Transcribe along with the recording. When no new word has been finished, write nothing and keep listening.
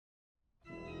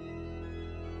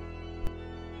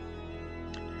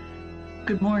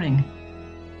Good morning.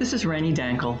 This is Rainey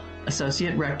Dankel,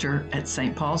 Associate Rector at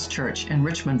St. Paul's Church in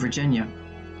Richmond, Virginia.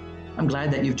 I'm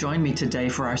glad that you've joined me today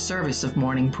for our service of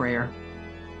morning prayer.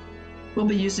 We'll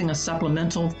be using a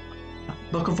supplemental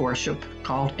book of worship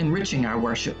called Enriching Our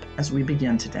Worship as we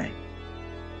begin today.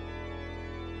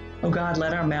 O God,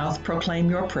 let our mouth proclaim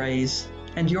your praise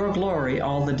and your glory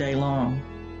all the day long.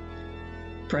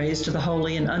 Praise to the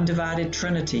Holy and Undivided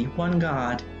Trinity, one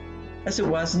God, as it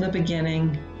was in the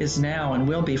beginning, is now, and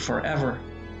will be forever.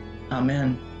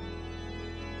 Amen.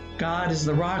 God is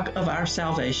the rock of our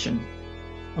salvation.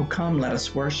 O come, let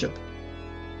us worship.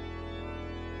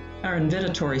 Our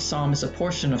invitatory psalm is a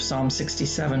portion of Psalm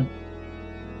 67.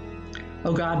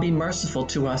 O God, be merciful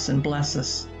to us and bless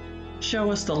us.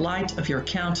 Show us the light of your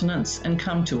countenance and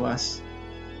come to us.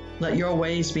 Let your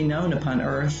ways be known upon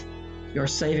earth, your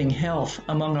saving health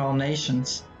among all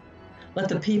nations. Let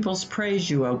the peoples praise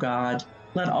you, O God.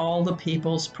 Let all the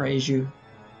peoples praise you.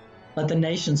 Let the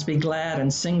nations be glad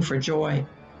and sing for joy.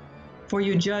 For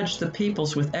you judge the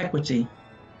peoples with equity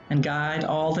and guide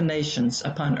all the nations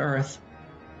upon earth.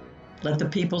 Let the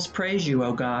peoples praise you,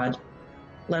 O God.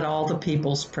 Let all the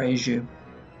peoples praise you.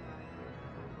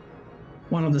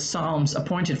 One of the psalms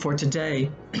appointed for today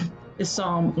is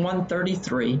Psalm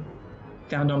 133,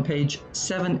 found on page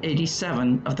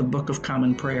 787 of the Book of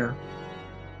Common Prayer.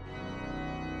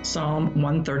 Psalm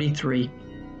 133.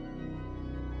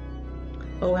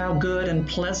 Oh, how good and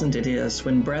pleasant it is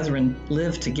when brethren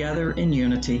live together in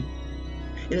unity.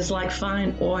 It is like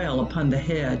fine oil upon the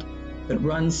head that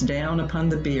runs down upon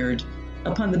the beard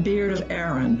of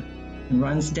Aaron, and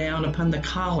runs down upon the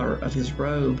collar of his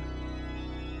robe.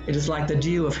 It is like the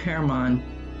dew of Hermon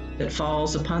that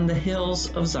falls upon the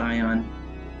hills of Zion.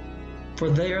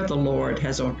 For there the Lord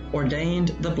has ordained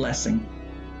the blessing,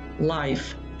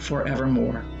 life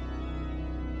forevermore.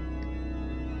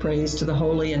 Praise to the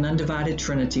Holy and Undivided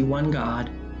Trinity, one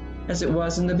God, as it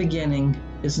was in the beginning,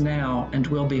 is now, and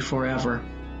will be forever.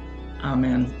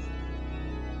 Amen.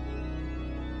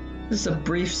 This is a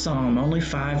brief psalm, only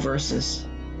 5 verses,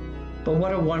 but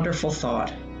what a wonderful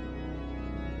thought.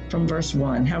 From verse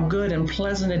 1, how good and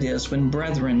pleasant it is when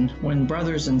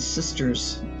brothers and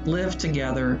sisters live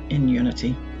together in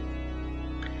unity.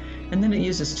 And then it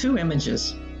uses 2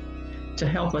 images to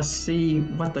help us see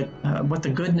what the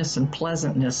goodness and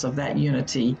pleasantness of that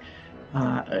unity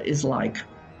is like.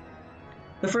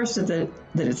 The first is that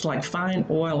it's like fine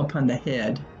oil upon the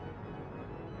head.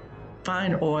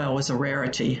 Fine oil was a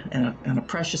rarity and a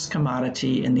precious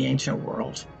commodity in the ancient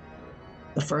world.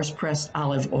 The first pressed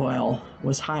olive oil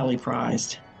was highly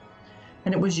prized,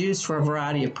 and it was used for a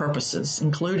variety of purposes,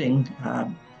 including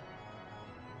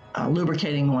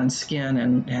lubricating one's skin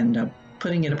and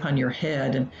putting it upon your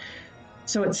head. And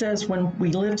so it says when we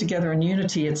live together in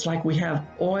unity, it's like we have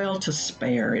oil to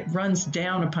spare. It runs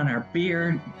down upon our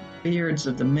beards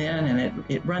of the men, and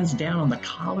it runs down on the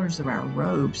collars of our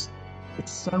robes.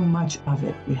 It's so much of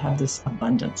it. We have this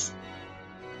abundance.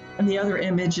 And the other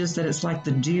image is that it's like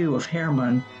the dew of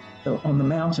Hermon on the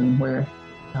mountain, where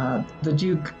the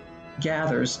dew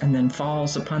gathers and then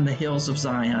falls upon the hills of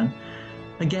Zion.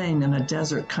 Again, in a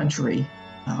desert country,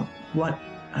 what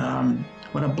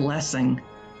a blessing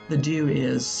the dew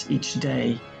is each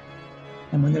day.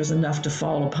 And when there's enough to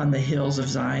fall upon the hills of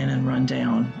Zion and run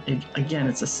down,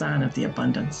 it's a sign of the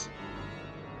abundance.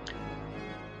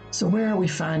 So where are we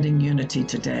finding unity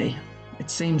today? It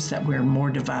seems that we're more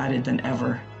divided than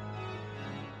ever,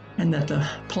 and that the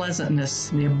pleasantness,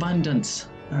 the abundance,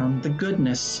 the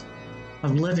goodness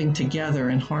of living together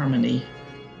in harmony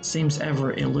seems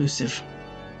ever elusive.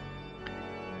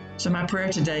 So my prayer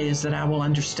today is that I will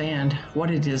understand what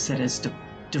it is that is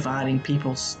dividing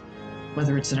peoples,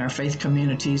 whether it's in our faith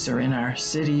communities or in our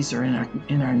cities or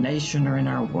in our nation or in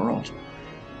our world.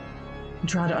 And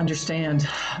try to understand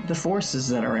the forces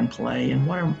that are in play and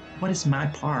what is my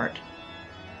part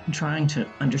in trying to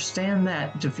understand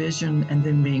that division and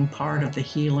then being part of the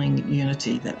healing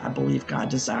unity that I believe God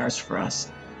desires for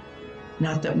us.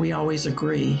 Not that we always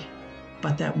agree,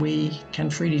 but that we can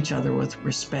treat each other with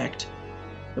respect,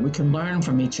 that we can learn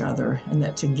from each other, and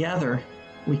that together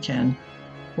we can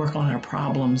work on our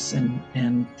problems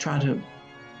and try to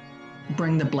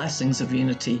bring the blessings of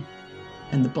unity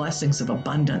and the blessings of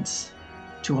abundance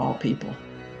to all people,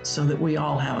 so that we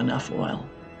all have enough oil,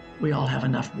 we all have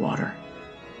enough water.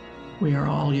 We are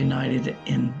all united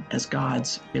as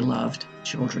God's beloved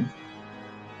children.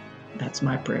 That's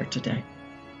my prayer today.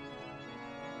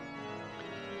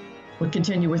 We'll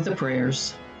continue with the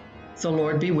prayers. The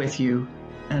Lord be with you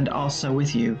and also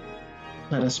with you.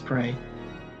 Let us pray.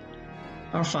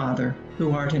 Our Father,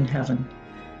 who art in heaven,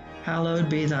 hallowed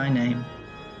be thy name.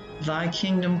 Thy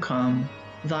kingdom come,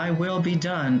 thy will be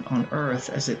done on earth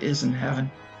as it is in heaven.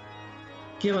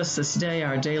 Give us this day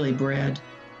our daily bread,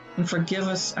 and forgive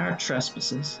us our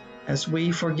trespasses, as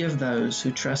we forgive those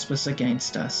who trespass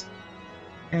against us.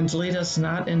 And lead us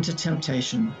not into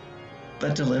temptation,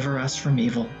 but deliver us from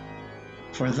evil.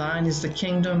 For thine is the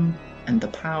kingdom, and the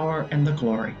power, and the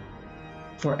glory,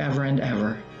 forever and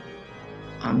ever.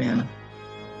 Amen.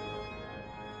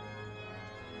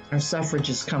 Our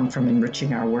suffrages come from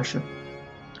enriching our worship.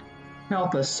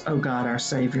 Help us, O God, our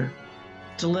Savior.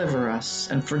 Deliver us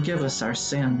and forgive us our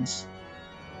sins.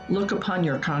 Look upon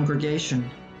your congregation.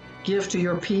 Give to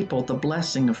your people the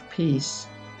blessing of peace.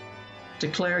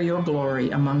 Declare your glory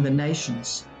among the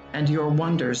nations and your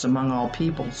wonders among all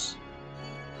peoples.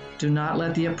 Do not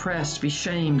let the oppressed be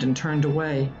shamed and turned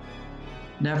away.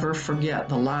 Never forget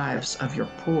the lives of your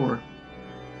poor.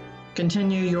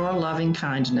 Continue your loving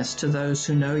kindness to those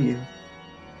who know you,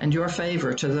 and your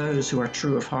favor to those who are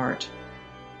true of heart.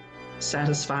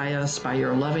 Satisfy us by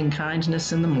your loving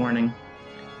kindness in the morning,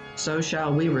 so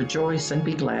shall we rejoice and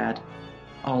be glad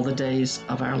all the days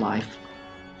of our life.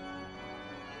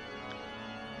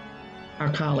 Our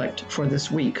collect for this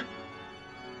week.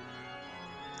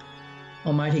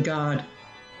 Almighty God,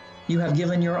 you have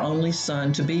given your only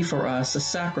Son to be for us a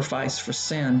sacrifice for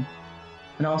sin,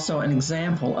 and also an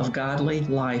example of godly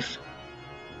life.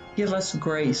 Give us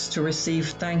grace to receive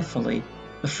thankfully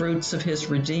the fruits of his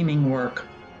redeeming work,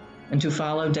 and to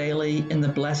follow daily in the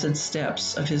blessed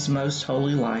steps of his most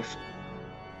holy life.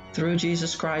 Through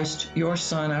Jesus Christ, your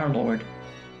Son, our Lord,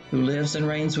 who lives and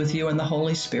reigns with you in the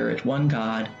Holy Spirit, one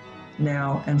God,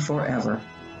 now and forever.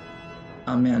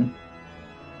 Amen.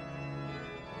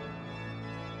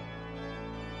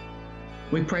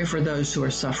 We pray for those who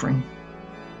are suffering.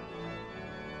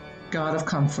 God of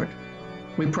comfort,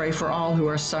 we pray for all who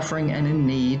are suffering and in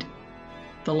need,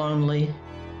 the lonely,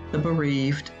 the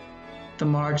bereaved, the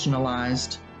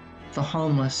marginalized, the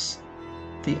homeless,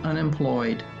 the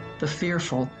unemployed, the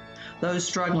fearful, those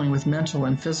struggling with mental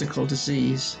and physical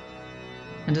disease,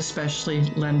 and especially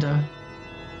Linda,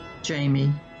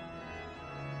 Jamie,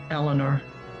 Eleanor,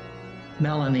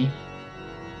 Melanie,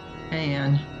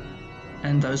 Anne,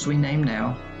 and those we name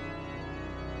now.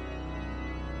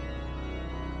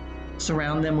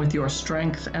 Surround them with your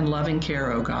strength and loving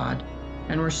care, O God,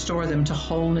 and restore them to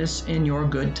wholeness in your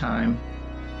good time.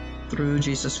 Through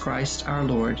Jesus Christ our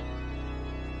Lord.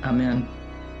 Amen.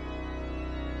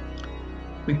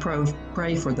 We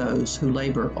pray for those who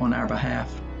labor on our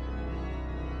behalf.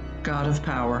 God of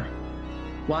power,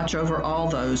 watch over all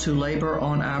those who labor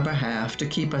on our behalf to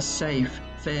keep us safe,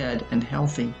 fed, and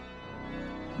healthy.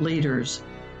 Leaders,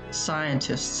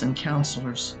 scientists and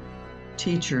counselors,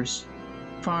 teachers,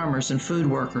 farmers and food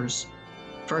workers,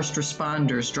 first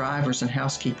responders, drivers and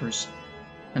housekeepers,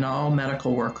 and all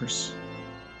medical workers,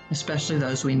 especially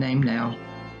those we name now.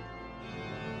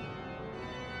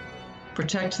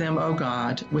 Protect them, O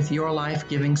God, with your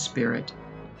life-giving spirit,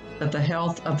 that the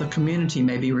health of the community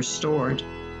may be restored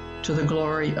to the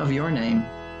glory of your name.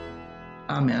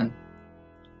 Amen.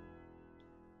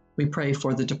 We pray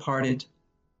for the departed.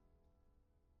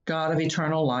 God of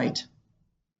eternal light,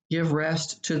 give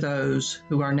rest to those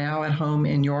who are now at home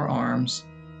in your arms,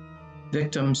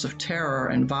 victims of terror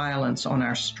and violence on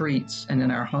our streets and in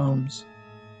our homes,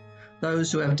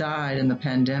 those who have died in the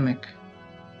pandemic,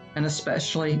 and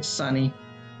especially Sonny,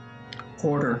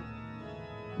 Porter,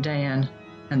 Dan,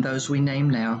 and those we name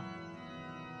now.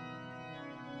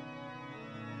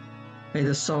 May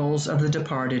the souls of the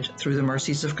departed, through the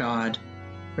mercies of God,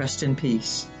 rest in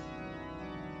peace.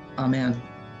 Amen.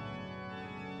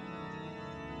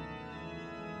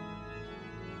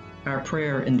 Our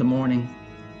prayer in the morning.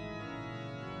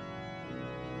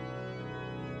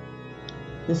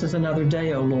 This is another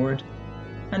day, O Lord.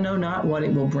 I know not what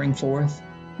it will bring forth,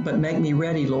 but make me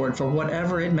ready, Lord, for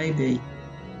whatever it may be.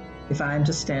 If I am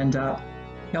to stand up,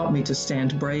 help me to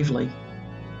stand bravely.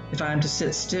 If I am to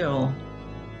sit still,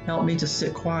 help me to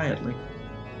sit quietly.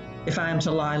 If I am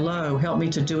to lie low, help me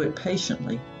to do it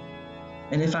patiently.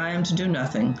 And if I am to do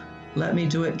nothing, let me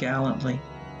do it gallantly.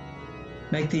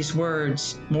 Make these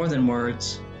words more than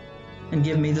words, and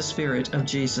give me the Spirit of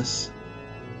Jesus.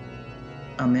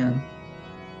 Amen.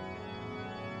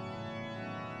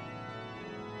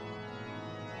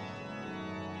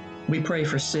 We pray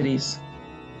for cities.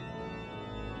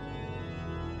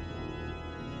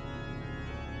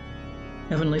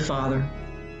 Heavenly Father,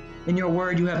 in your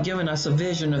word you have given us a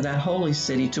vision of that holy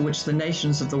city to which the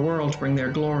nations of the world bring their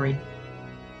glory.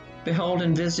 Behold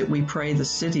and visit, we pray, the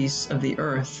cities of the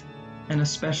earth, and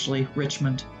especially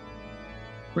Richmond.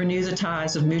 Renew the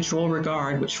ties of mutual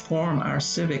regard which form our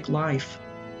civic life.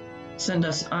 Send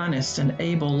us honest and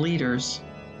able leaders.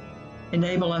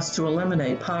 Enable us to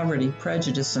eliminate poverty,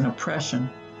 prejudice, and oppression,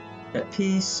 that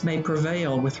peace may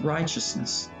prevail with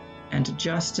righteousness and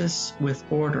justice with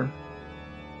order,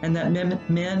 and that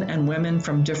men and women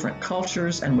from different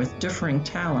cultures and with differing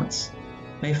talents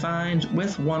may find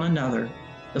with one another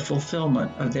the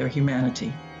fulfillment of their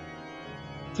humanity.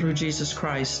 Through Jesus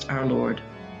Christ our Lord.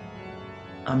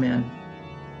 Amen.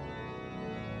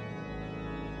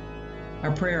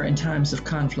 Our prayer in times of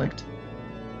conflict.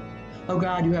 O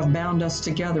God, you have bound us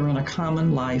together in a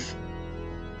common life.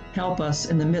 Help us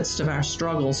in the midst of our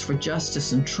struggles for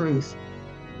justice and truth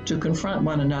to confront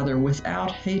one another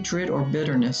without hatred or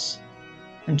bitterness,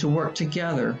 and to work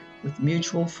together with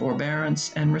mutual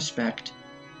forbearance and respect.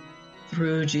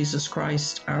 Through Jesus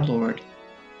Christ our Lord.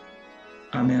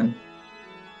 Amen.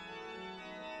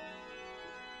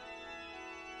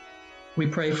 We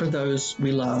pray for those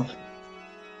we love.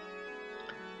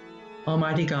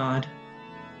 Almighty God,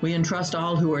 we entrust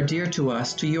all who are dear to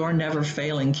us to your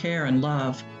never-failing care and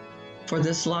love for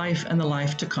this life and the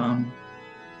life to come,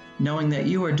 knowing that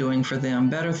you are doing for them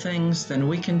better things than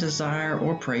we can desire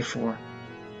or pray for.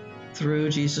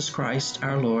 Through Jesus Christ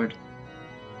our Lord.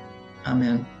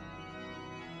 Amen.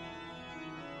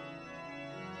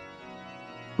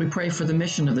 We pray for the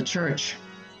mission of the Church.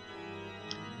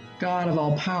 God of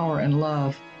all power and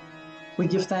love, we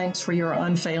give thanks for your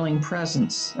unfailing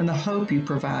presence and the hope you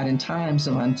provide in times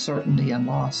of uncertainty and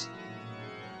loss.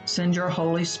 Send your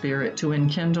Holy Spirit to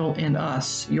enkindle in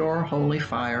us your holy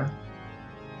fire.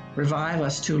 Revive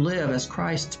us to live as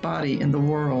Christ's body in the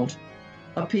world,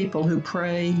 a people who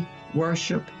pray,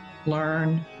 worship,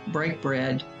 learn, break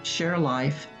bread, share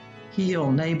life,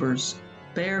 heal neighbors,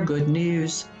 bear good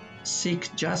news,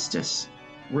 seek justice,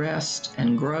 rest,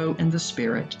 and grow in the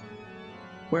Spirit.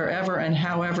 Wherever and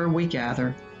however we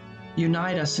gather,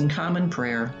 unite us in common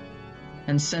prayer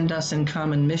and send us in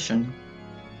common mission,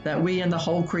 that we and the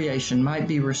whole creation might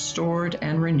be restored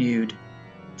and renewed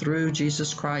through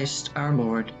Jesus Christ our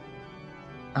Lord.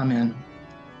 Amen.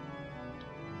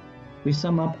 We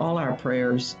sum up all our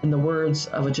prayers in the words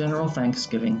of a general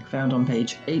thanksgiving found on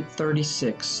page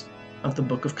 836 of the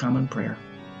Book of Common Prayer.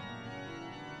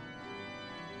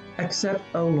 Accept,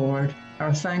 O Lord,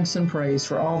 our thanks and praise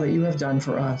for all that you have done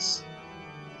for us.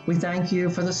 We thank you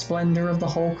for the splendor of the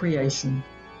whole creation,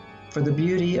 for the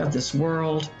beauty of this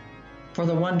world, for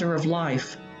the wonder of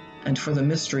life, and for the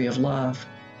mystery of love.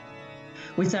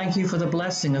 We thank you for the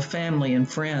blessing of family and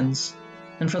friends,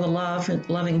 and for the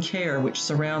loving care which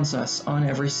surrounds us on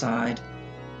every side.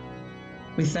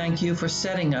 We thank you for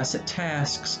setting us at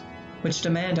tasks which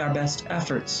demand our best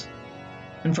efforts,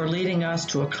 and for leading us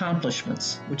to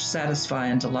accomplishments which satisfy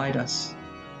and delight us.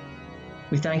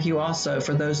 We thank you also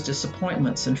for those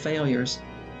disappointments and failures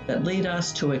that lead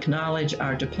us to acknowledge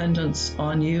our dependence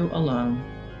on you alone.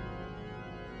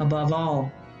 Above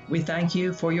all, we thank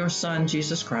you for your Son,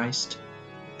 Jesus Christ,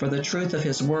 for the truth of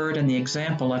his word and the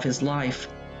example of his life,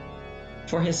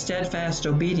 for his steadfast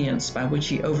obedience by which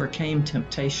he overcame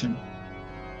temptation,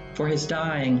 for his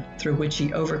dying through which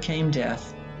he overcame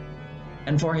death,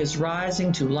 and for his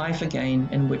rising to life again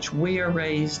in which we are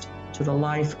raised to the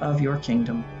life of your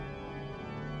kingdom.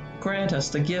 Grant us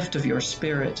the gift of your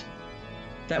Spirit,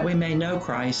 that we may know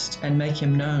Christ and make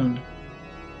him known,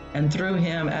 and through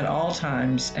him at all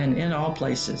times and in all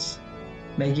places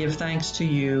may give thanks to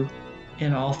you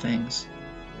in all things.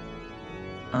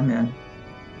 Amen.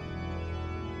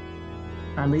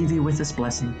 I leave you with this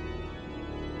blessing.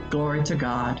 Glory to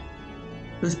God,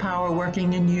 whose power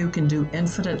working in you can do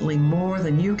infinitely more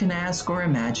than you can ask or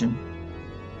imagine.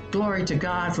 Glory to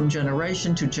God from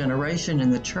generation to generation in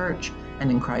the Church and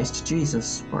in Christ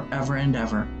Jesus forever and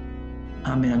ever.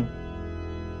 Amen.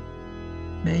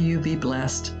 May you be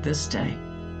blessed this day.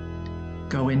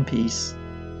 Go in peace.